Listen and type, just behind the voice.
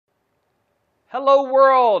Hello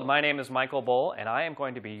world! My name is Michael Bull, and I am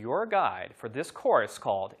going to be your guide for this course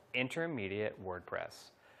called Intermediate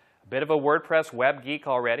WordPress. A bit of a WordPress web geek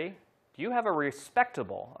already? Do you have a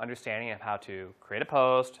respectable understanding of how to create a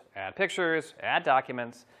post, add pictures, add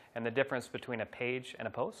documents, and the difference between a page and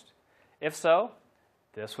a post? If so,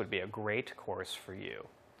 this would be a great course for you.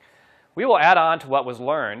 We will add on to what was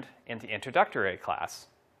learned in the introductory class,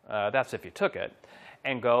 that's if you took it,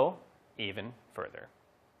 and go even further.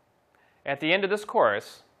 At the end of this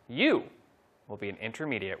course, you will be an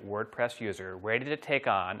intermediate WordPress user ready to take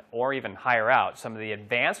on or even hire out some of the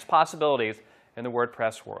advanced possibilities in the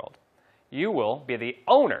WordPress world. You will be the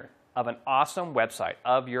owner of an awesome website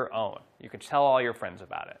of your own. You can tell all your friends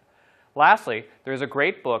about it. Lastly, there's a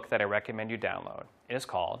great book that I recommend you download. It is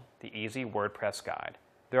called The Easy WordPress Guide.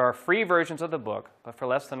 There are free versions of the book, but for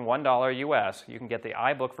less than $1 US, you can get the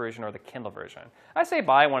iBook version or the Kindle version. I say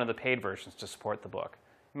buy one of the paid versions to support the book.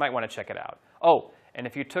 You might want to check it out. Oh, and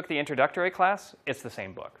if you took the introductory class, it's the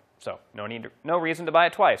same book. So no reason to buy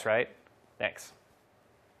it twice, right? Thanks.